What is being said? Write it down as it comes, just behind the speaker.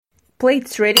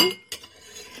Plates ready?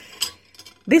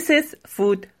 This is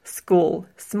Food School,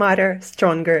 Smarter,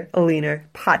 Stronger, Leaner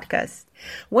podcast.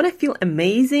 Want to feel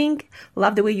amazing,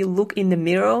 love the way you look in the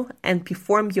mirror, and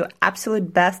perform your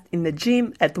absolute best in the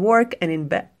gym, at work, and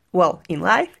in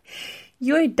life?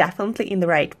 You're definitely in the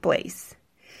right place.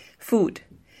 Food.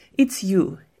 It's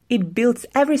you. It builds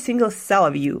every single cell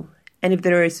of you. And if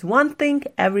there is one thing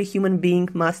every human being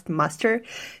must master,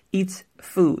 it's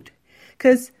food.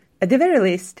 Because at the very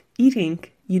least, eating,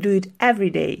 you do it every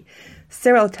day,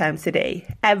 several times a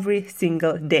day, every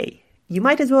single day. You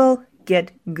might as well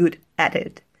get good at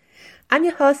it. I'm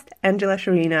your host, Angela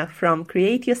Sharina from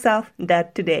Create Yourself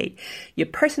That Today, your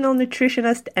personal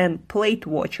nutritionist and plate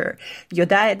watcher, your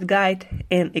diet guide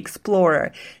and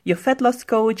explorer, your fat loss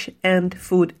coach and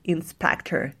food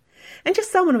inspector. And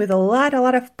just someone with a lot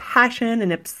of passion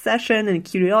and obsession and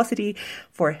curiosity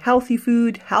for healthy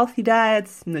food, healthy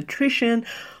diets, nutrition,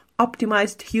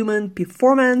 optimized human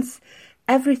performance,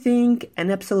 everything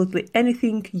and absolutely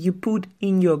anything you put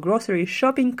in your grocery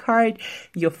shopping cart,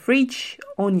 your fridge,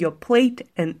 on your plate,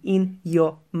 and in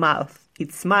your mouth.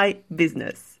 It's my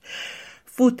business.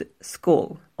 Food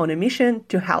School, on a mission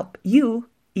to help you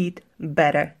eat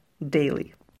better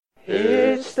daily.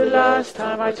 It's the last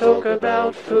time I talk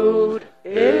about food.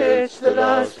 It's the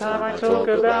last time I talk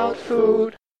about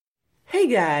food. Hey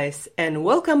guys, and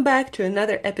welcome back to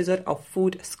another episode of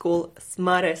Food School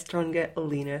Smarter, Stronger,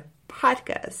 Leaner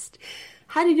podcast.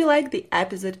 How did you like the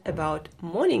episode about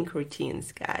morning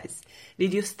routines, guys?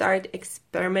 Did you start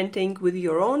experimenting with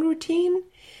your own routine?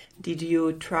 Did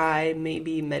you try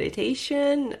maybe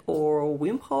meditation or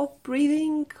Wim Hof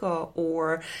breathing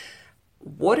or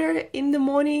water in the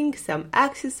morning, some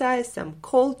exercise, some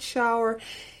cold shower,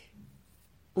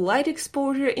 light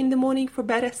exposure in the morning for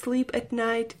better sleep at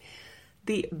night?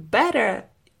 The better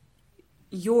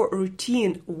your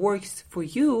routine works for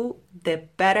you, the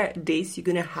better days you're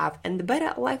gonna have and the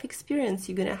better life experience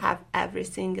you're gonna have every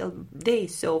single day.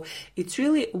 So it's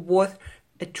really worth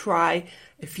a try,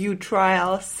 a few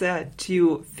trials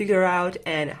to figure out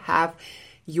and have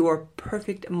your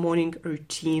perfect morning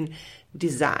routine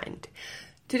designed.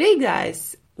 Today,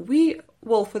 guys,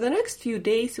 for the next few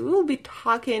days, we will be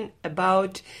talking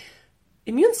about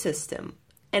immune system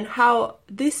and how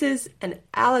this is an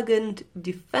elegant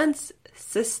defense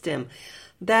system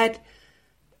that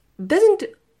doesn't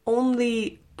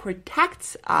only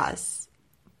protects us,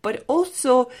 but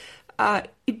also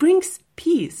it brings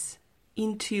peace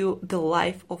into the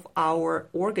life of our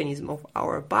organism, of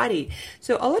our body.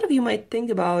 So a lot of you might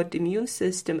think about the immune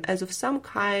system as of some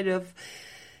kind of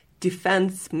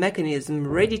defense mechanism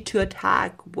ready to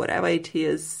attack whatever it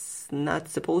is not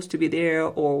supposed to be there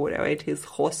or whatever it is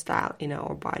hostile in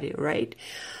our body, right?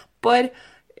 But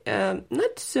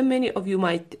not so many of you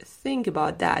might think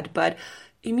about that, but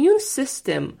immune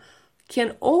system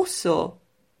can also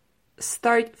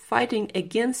start fighting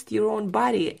against your own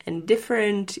body and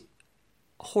different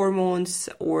hormones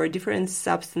or different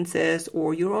substances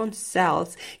or your own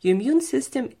cells. Your immune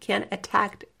system can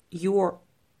attack your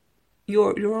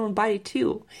own body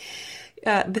too.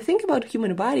 The thing about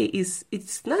human body is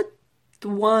it's not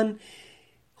one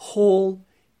whole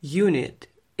unit.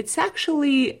 It's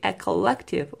actually a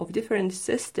collective of different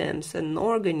systems and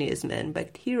organisms and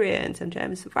bacteria and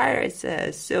sometimes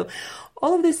viruses. So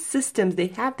all of these systems, they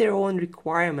have their own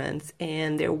requirements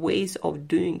and their ways of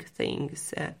doing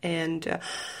things. And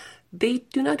they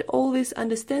do not always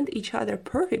understand each other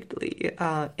perfectly.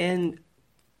 And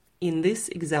in this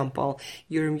example,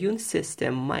 your immune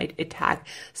system might attack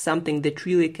something that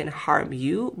really can harm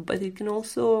you, but it can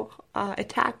also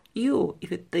attack you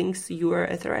if it thinks you are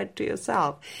a threat to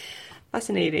yourself.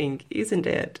 Fascinating, isn't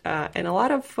it? And a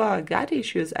lot of gut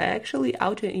issues are actually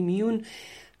autoimmune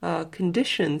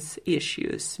conditions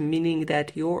issues, meaning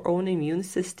that your own immune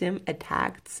system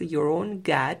attacks your own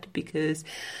gut because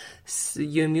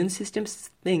your immune system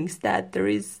thinks that there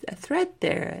is a threat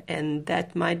there, and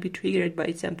that might be triggered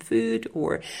by some food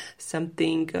or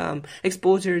something,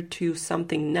 exposure to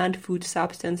something non-food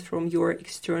substance from your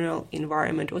external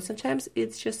environment, or sometimes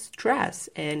it's just stress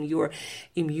and your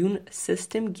immune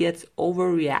system gets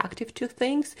overreactive to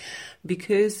things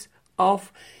because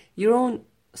of your own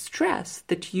stress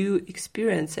that you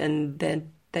experience and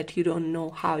then that you don't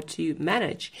know how to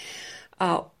manage.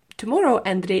 Tomorrow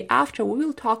and the day after, we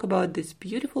will talk about this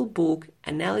beautiful book,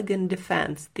 An Elegant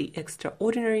Defense, The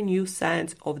Extraordinary New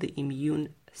Science of the Immune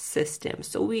System.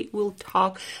 So we will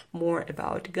talk more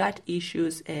about gut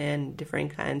issues and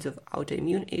different kinds of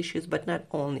autoimmune issues, but not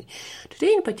only.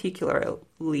 Today in particular,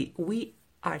 we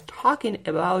are talking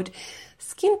about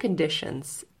skin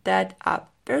conditions that are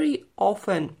very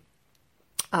often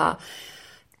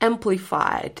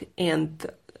amplified and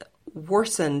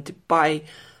worsened by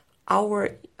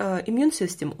our immune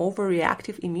system,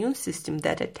 overreactive immune system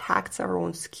that attacks our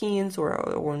own skins or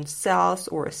our own cells,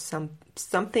 or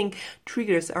something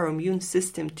triggers our immune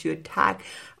system to attack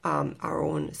our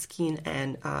own skin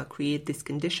and create these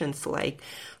conditions like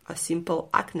a simple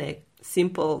acne,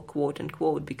 simple quote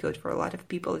unquote, because for a lot of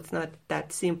people it's not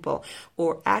that simple,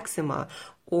 or eczema,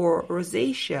 or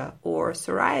rosacea, or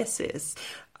psoriasis.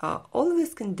 All of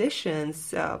these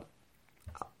conditions,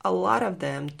 a lot of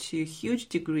them to a huge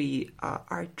degree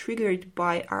are triggered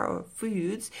by our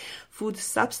food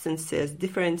substances,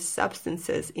 different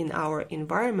substances in our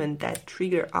environment that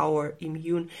trigger our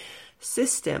immune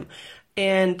system.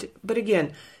 But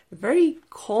again, a very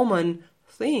common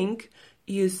thing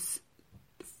is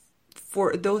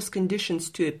for those conditions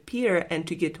to appear and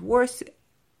to get worse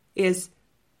is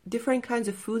different kinds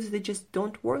of foods that just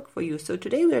don't work for you. So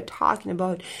today we are talking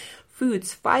about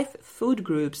 5 food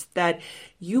groups that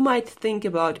you might think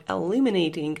about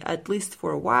eliminating at least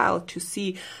for a while to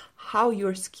see how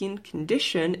your skin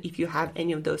condition, if you have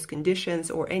any of those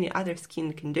conditions or any other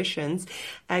skin conditions,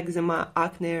 eczema,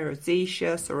 acne,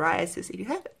 rosacea, psoriasis, if you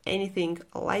have anything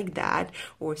like that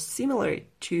or similar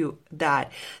to that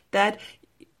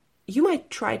you might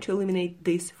try to eliminate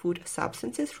these food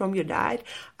substances from your diet.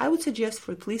 I would suggest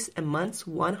for at least a month,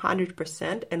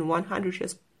 100%, and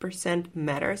 100%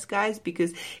 matters, guys,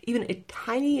 because even a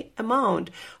tiny amount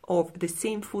of the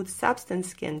same food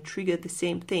substance can trigger the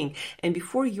same thing. And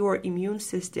before your immune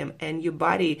system and your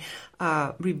body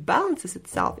rebalances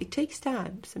itself, it takes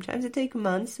time. Sometimes it takes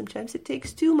months, sometimes it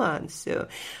takes 2 months. So,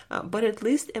 but at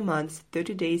least a month,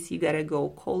 30 days, you gotta go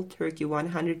cold turkey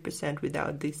 100%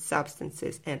 without these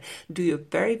substances and do your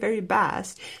very, very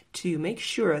best to make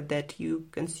sure that you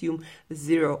consume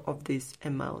 0 of these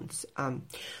amounts.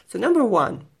 So number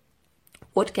 1,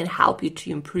 what can help you to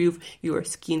improve your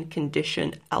skin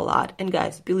condition a lot? And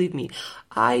guys, believe me,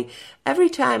 every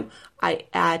time I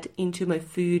add into my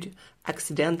food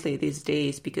accidentally these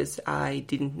days because I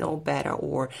didn't know better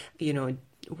or,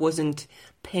 wasn't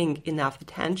paying enough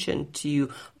attention to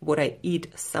what I eat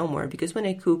somewhere, because when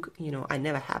I cook, I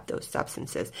never have those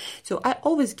substances. So I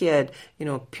always get,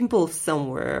 pimples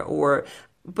somewhere,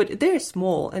 but they're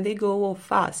small and they go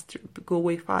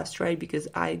away fast, right? Because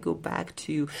I go back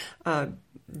to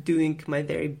doing my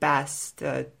very best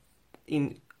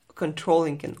in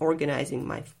controlling and organizing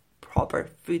my proper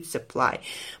food supply.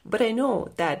 But I know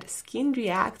that skin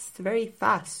reacts very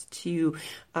fast to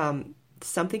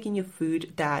something in your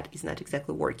food that is not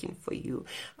exactly working for you.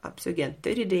 So again,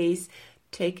 30 days.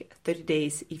 Take 30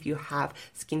 days if you have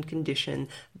skin condition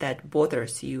that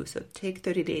bothers you. So take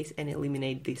 30 days and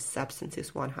eliminate these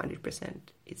substances 100%.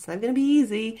 It's not going to be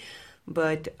easy,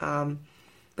 but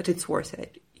it's worth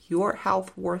it. Your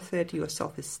health worth it, your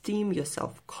self-esteem, your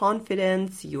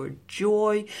self-confidence, your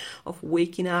joy of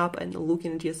waking up and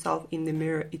looking at yourself in the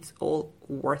mirror, it's all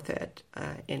worth it.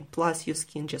 And plus your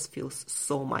skin just feels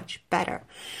so much better.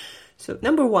 So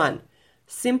number 1,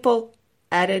 simple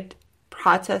added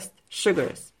processed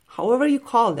sugars, however you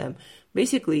call them.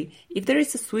 Basically, if there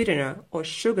is a sweetener or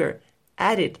sugar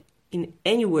added in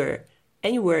anywhere,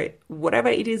 whatever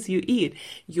it is you eat,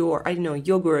 your,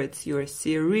 yogurts, your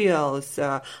cereals,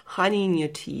 honey in your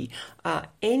tea,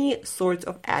 any sorts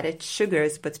of added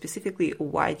sugars, but specifically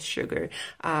white sugar,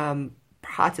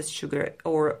 processed sugar,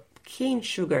 or cane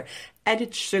sugar,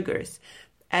 added sugars,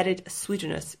 added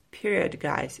sweeteners, period,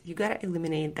 guys. You gotta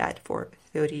eliminate that for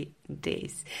 30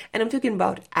 days. And I'm talking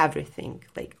about everything,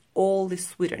 like all the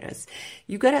sweeteners.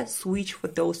 You gotta switch for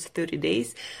those 30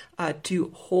 days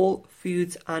to whole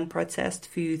foods, unprocessed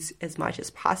foods as much as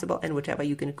possible, and whatever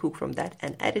you can cook from that.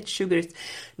 And added sugars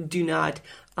do not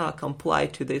comply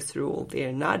to this rule. They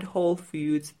are not whole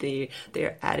foods.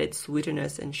 They're added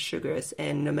sweeteners and sugars.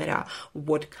 And no matter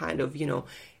what kind of,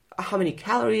 how many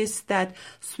calories that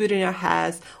sweetener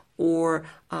has, or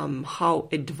how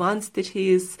advanced it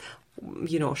is,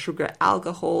 sugar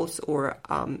alcohols or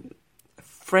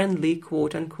friendly,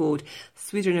 quote unquote,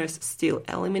 sweeteners, still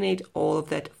eliminate all of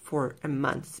that for a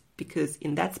month, because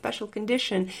in that special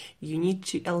condition, you need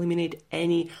to eliminate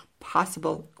any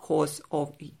possible cause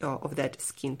of that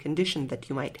skin condition that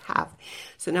you might have.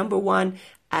 So number 1,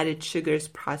 added sugars,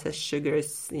 processed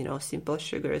sugars, simple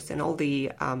sugars, and all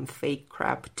the fake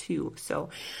crap too. So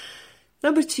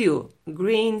number 2,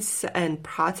 grains and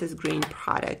processed grain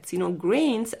products.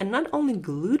 Grains, and not only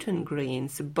gluten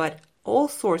grains, but all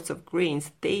sorts of grains,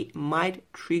 they might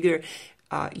trigger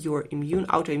your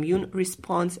autoimmune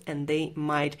response, and they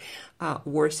might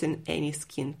worsen any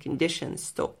skin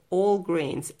conditions. So all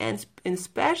grains, and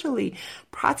especially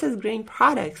processed grain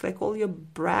products, like all your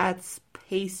breads,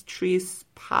 pastries,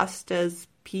 pastas,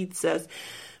 pizzas,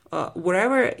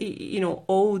 wherever,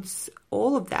 oats,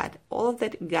 all of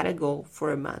that gotta go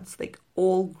for a month, like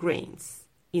all grains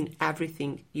in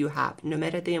everything you have, no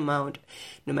matter the amount,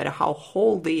 no matter how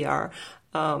whole they are,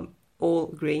 all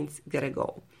grains gotta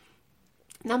go.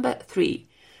 Number 3,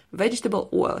 vegetable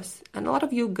oils. And a lot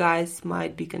of you guys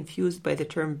might be confused by the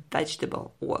term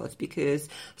vegetable oils because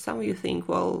some of you think,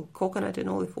 well, coconut and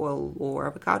olive oil or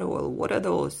avocado oil, what are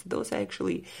those? Those are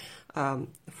actually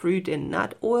fruit and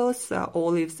nut oils.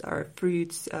 Olives are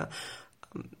fruits.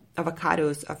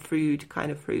 Avocados are fruit,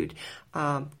 kind of fruit.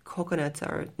 Coconuts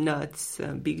are nuts,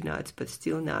 big nuts, but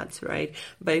still nuts, right?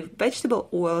 By vegetable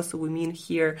oils, we mean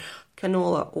here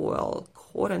canola oil,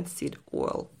 cottonseed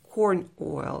oil, corn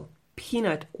oil,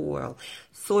 peanut oil,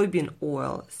 soybean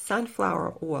oil,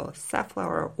 sunflower oil,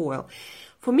 safflower oil.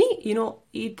 For me,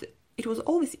 it was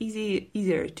always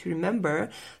easier to remember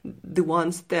the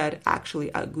ones that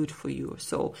actually are good for you.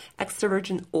 So extra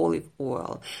virgin olive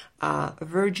oil,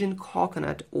 virgin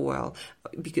coconut oil.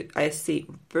 Because I say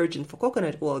virgin for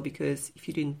coconut oil because if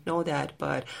you didn't know that,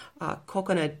 but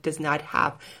coconut does not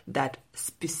have that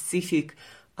specific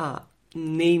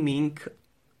naming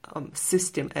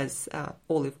system as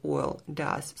olive oil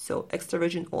does. So extra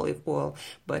virgin olive oil,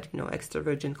 but extra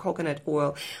virgin coconut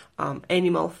oil,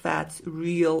 animal fats,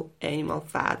 real animal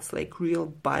fats like real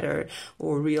butter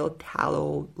or real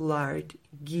tallow, lard,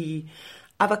 ghee,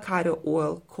 avocado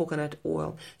oil, coconut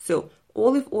oil. So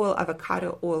olive oil,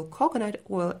 avocado oil, coconut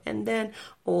oil, and then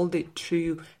all the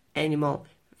true animal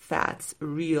fats,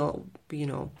 real,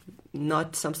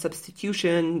 not some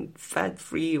substitution,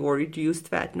 fat-free or reduced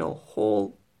fat, no,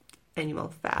 whole animal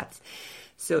fats.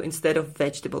 So instead of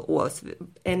vegetable oils.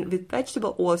 And with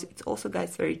vegetable oils, it's also,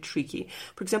 guys, very tricky.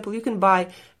 For example, you can buy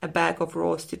a bag of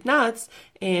roasted nuts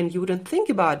and you wouldn't think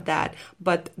about that,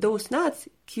 but those nuts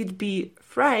could be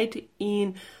fried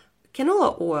in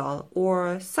canola oil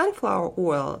or sunflower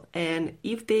oil. And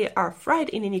if they are fried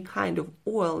in any kind of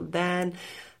oil, then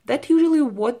that's usually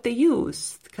what they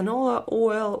use, canola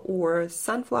oil or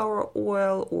sunflower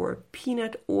oil or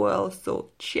peanut oil. So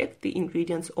check the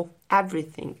ingredients of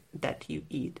everything that you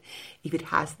eat. If it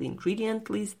has the ingredient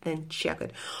list, then check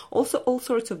it. Also, all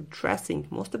sorts of dressing.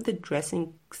 Most of the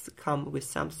dressings come with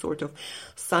some sort of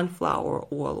sunflower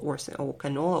oil or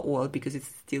canola oil because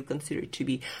it's still considered to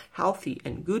be healthy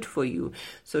and good for you.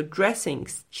 So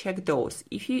dressings, check those.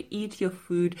 If you eat your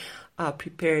food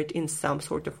prepared in some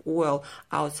sort of oil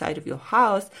outside of your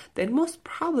house, then most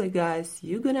probably, guys,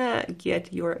 you're gonna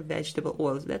get your vegetable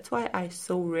oils. That's why I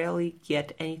so rarely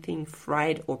get anything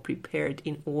fried or prepared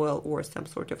in oil or some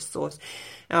sort of sauce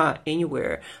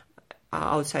anywhere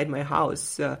outside my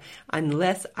house,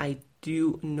 unless I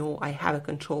do know I have a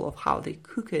control of how they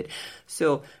cook it.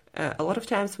 So a lot of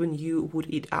times when you would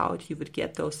eat out, you would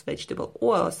get those vegetable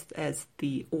oils as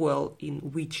the oil in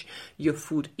which your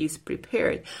food is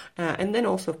prepared. And then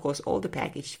also, of course, all the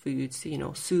packaged foods,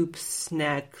 soups,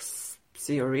 snacks,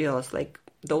 cereals, like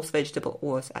those vegetable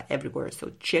oils are everywhere.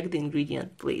 So check the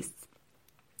ingredient list.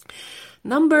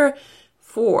 Number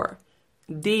 4,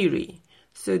 dairy.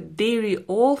 So dairy,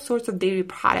 all sorts of dairy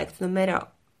products, no matter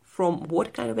from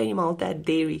what kind of animal that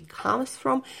dairy comes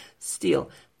from, still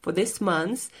for this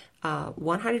month,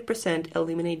 100%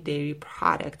 eliminate dairy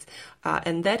products.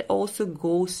 And that also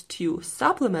goes to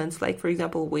supplements like, for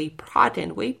example, whey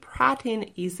protein. Whey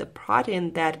protein is a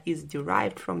protein that is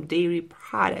derived from dairy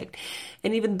product.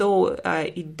 And even though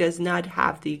it does not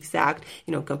have the exact,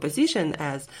 composition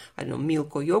as,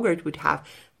 milk or yogurt would have,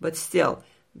 but still,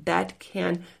 that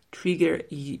can trigger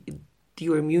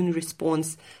your immune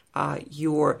response,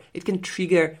 it can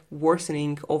trigger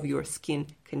worsening of your skin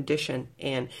condition,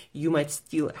 and you might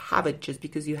still have it just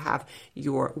because you have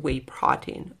your whey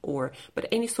protein. But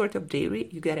any sort of dairy,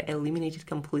 you gotta eliminate it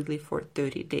completely for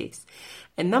 30 days.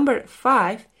 And number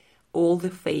 5, all the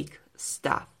fake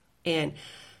stuff. And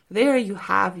there you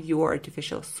have your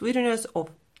artificial sweeteners of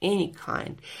any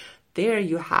kind. There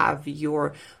you have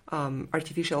your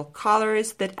artificial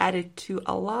colors that added to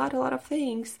a lot of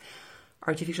things.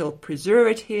 Artificial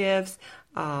preservatives,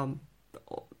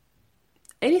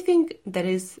 anything that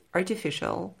is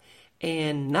artificial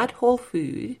and not whole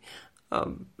food,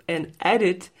 and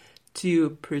added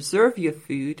to preserve your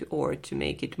food or to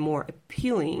make it more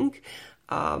appealing.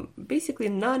 Basically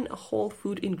non-whole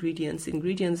food ingredients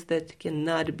that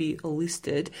cannot be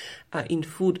listed in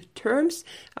food terms,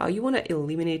 you want to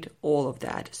eliminate all of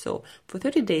that. So for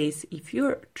 30 days, if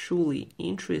you're truly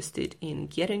interested in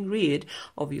getting rid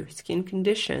of your skin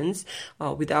conditions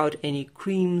without any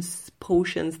creams,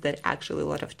 potions that actually a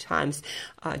lot of times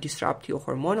disrupt your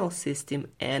hormonal system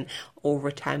and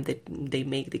over time that they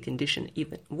make the condition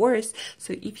even worse.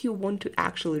 So if you want to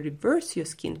actually reverse your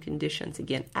skin conditions,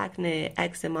 again, acne,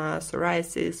 eczema,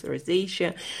 psoriasis,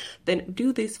 rosacea, then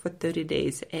do this for 30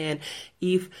 days. And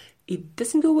if it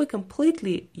doesn't go away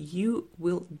completely, you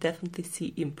will definitely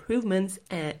see improvements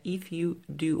if you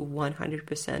do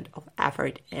 100% of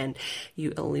effort and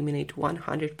you eliminate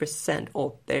 100%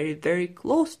 or very, very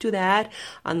close to that,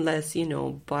 unless,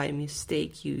 by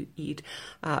mistake you eat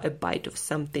a bite of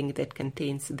something that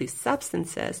contains these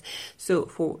substances. So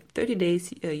for 30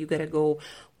 days, you gotta go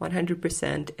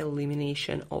 100%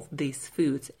 elimination of these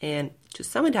foods. And to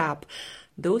sum it up,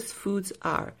 those foods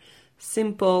are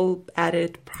simple,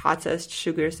 added processed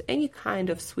sugars, any kind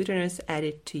of sweeteners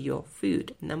added to your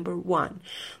food, number 1.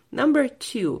 Number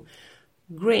 2,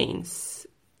 grains.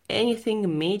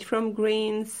 Anything made from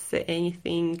grains,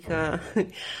 anything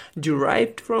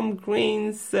derived from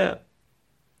grains,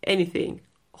 anything.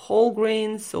 Whole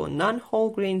grains or non-whole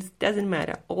grains, doesn't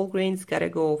matter. All grains gotta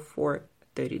go for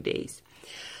 30 days.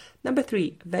 Number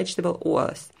 3, vegetable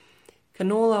oils.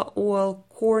 Canola oil,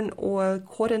 corn oil,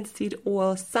 cottonseed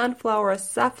oil, sunflower,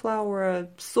 safflower,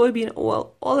 soybean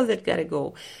oil, all of that gotta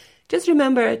go. Just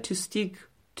remember to stick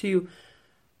to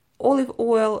olive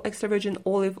oil, extra virgin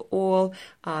olive oil,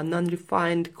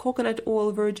 non-refined coconut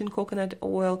oil, virgin coconut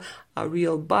oil,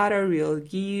 real butter, real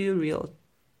ghee, real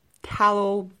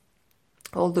tallow,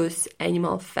 all those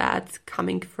animal fats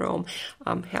coming from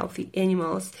healthy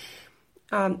animals.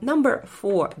 Number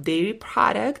 4, dairy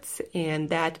products, and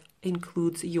that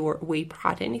includes your whey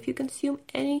protein if you consume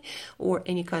any, or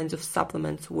any kinds of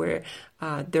supplements where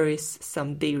there is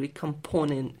some dairy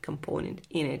component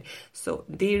in it. So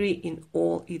dairy in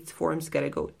all its forms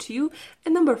gotta go too.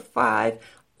 And number 5,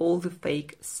 all the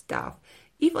fake stuff.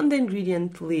 If on the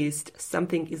ingredient list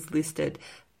something is listed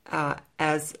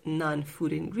as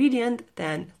non-food ingredient,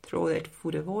 then throw that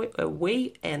food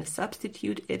away and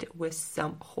substitute it with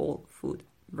some whole food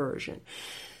version.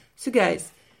 So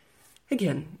guys,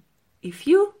 again, if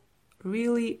you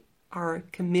really are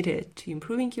committed to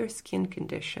improving your skin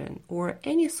condition or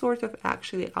any sort of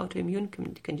actually autoimmune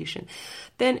condition,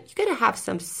 then you gotta have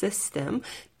some system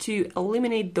to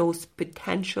eliminate those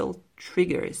potential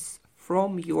triggers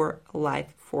from your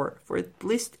life for at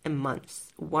least a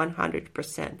month,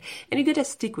 100%. And you gotta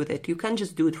stick with it. You can't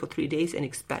just do it for 3 days and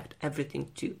expect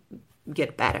everything to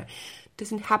get better. It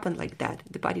doesn't happen like that.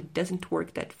 The body doesn't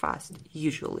work that fast,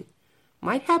 usually.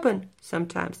 Might happen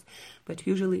sometimes, but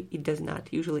usually it does not.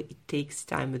 Usually it takes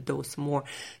time with those more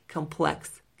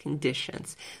complex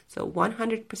conditions. So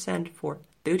 100% for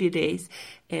 30 days,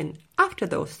 and after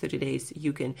those 30 days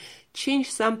you can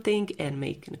change something and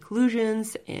make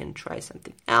conclusions and try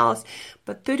something else,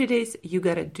 but 30 days you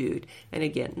gotta do it. And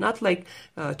again, not like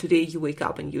today you wake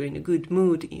up and you're in a good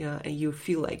mood and you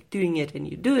feel like doing it and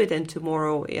you do it, and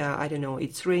tomorrow I don't know,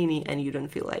 it's rainy and you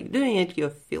don't feel like doing it, you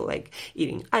feel like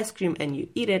eating ice cream and you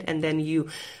eat it, and then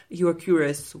you're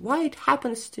curious why it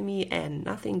happens to me and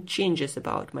nothing changes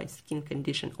about my skin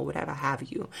condition or whatever have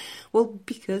you. Well,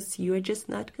 because you are just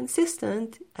not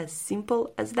consistent. As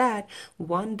simple as that.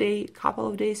 One day, couple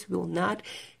of days will not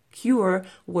cure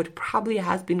what probably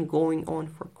has been going on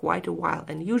for quite a while.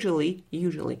 And usually,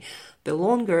 the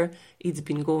longer it's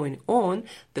been going on,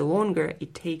 the longer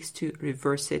it takes to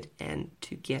reverse it and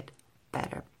to get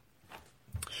better.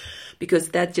 Because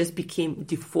that just became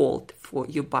default for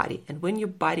your body. And when your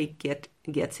body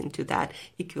gets into that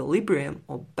equilibrium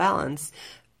or balance,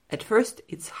 at first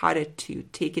it's harder to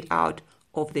take it out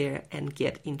of there and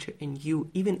get into a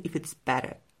new, even if it's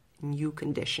better, new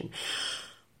condition.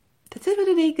 That's it for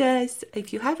today, guys.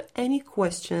 If you have any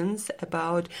questions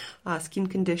about skin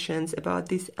conditions, about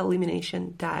this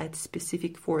elimination diet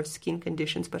specific for skin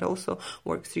conditions, but also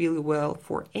works really well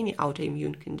for any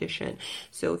autoimmune condition,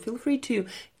 so feel free to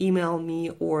email me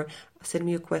or send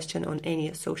me a question on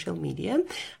any social media.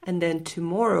 And then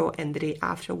tomorrow and the day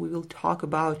after, we will talk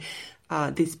about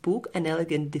this book, An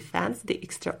Elegant Defense, The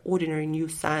Extraordinary New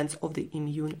Science of the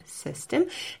Immune System.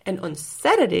 And on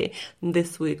Saturday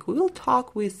this week, we will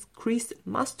talk with Chris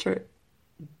Masterjohn,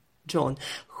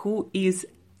 who is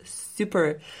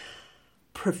super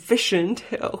proficient,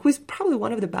 who is probably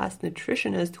one of the best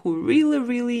nutritionists, who really,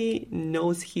 really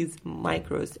knows his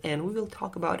macros. And we will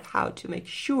talk about how to make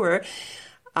sure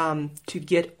to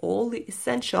get all the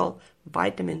essential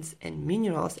vitamins and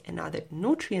minerals and other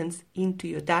nutrients into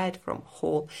your diet from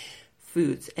whole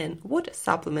foods, and what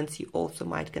supplements you also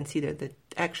might consider that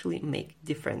actually make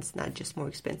difference, not just more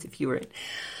expensive urine.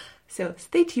 So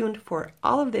stay tuned for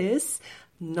all of this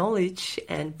knowledge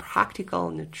and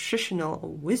practical nutritional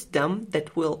wisdom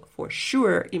that will for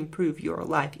sure improve your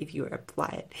life if you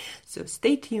apply it. So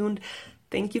stay tuned.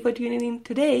 Thank you for tuning in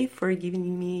today, for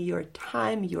giving me your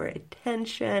time, your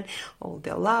attention, all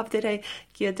the love that I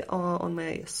get on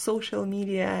my social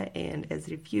media and as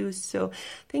reviews. So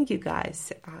thank you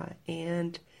guys.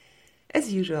 And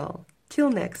as usual,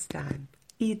 till next time,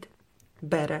 eat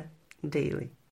better daily.